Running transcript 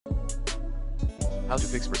How to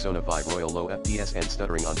fix Persona 5 Royal low FPS and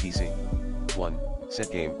stuttering on PC. 1. Set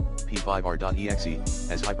game, p5r.exe,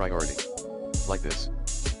 as high priority. Like this.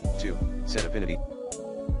 2. Set affinity.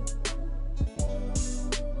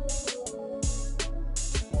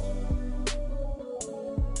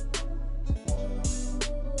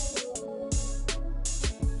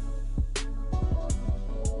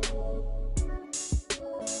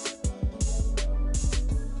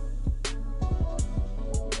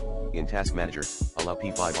 In Task Manager, allow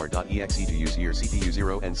p5r.exe to use here CPU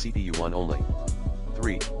 0 and CPU 1 only.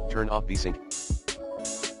 3. Turn off vsync.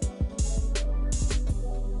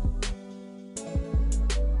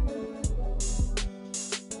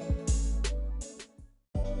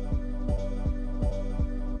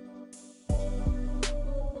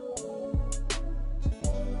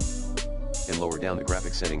 And lower down the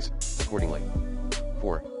graphics settings, accordingly.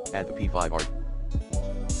 4. Add the p5r.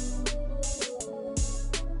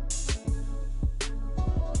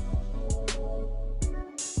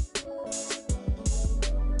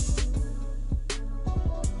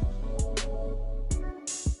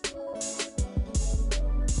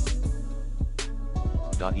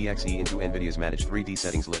 .exe into NVIDIA's Manage 3D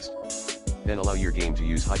Settings list. Then allow your game to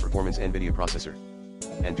use high-performance NVIDIA processor.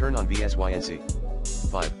 And turn on VSYNC.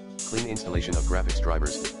 5. Clean installation of graphics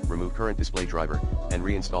drivers, remove current display driver, and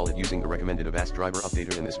reinstall it using the recommended Avast driver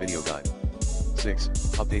updater in this video guide. 6.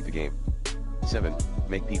 Update the game. 7.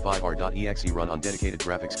 Make p5r.exe run on dedicated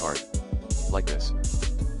graphics card. Like this.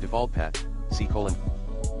 Default path, C:.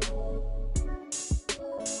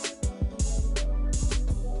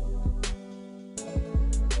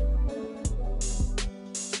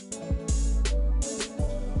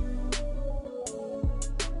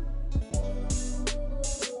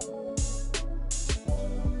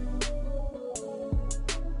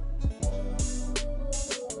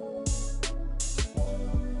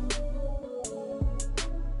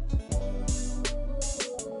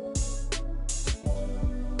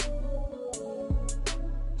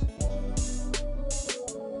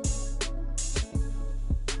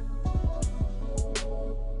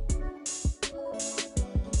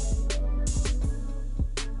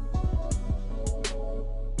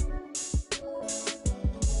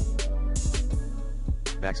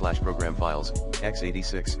 /program files,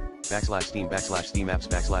 x86, /steam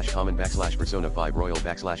apps common /persona 5 royal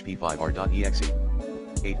 /p5r.exe.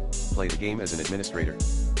 8. Play the game as an administrator.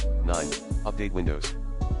 9. Update Windows.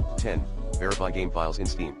 10. Verify game files in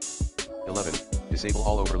Steam. 11. Disable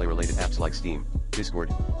all overlay related apps like Steam, Discord,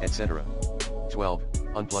 etc. 12.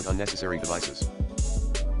 Unplug unnecessary devices.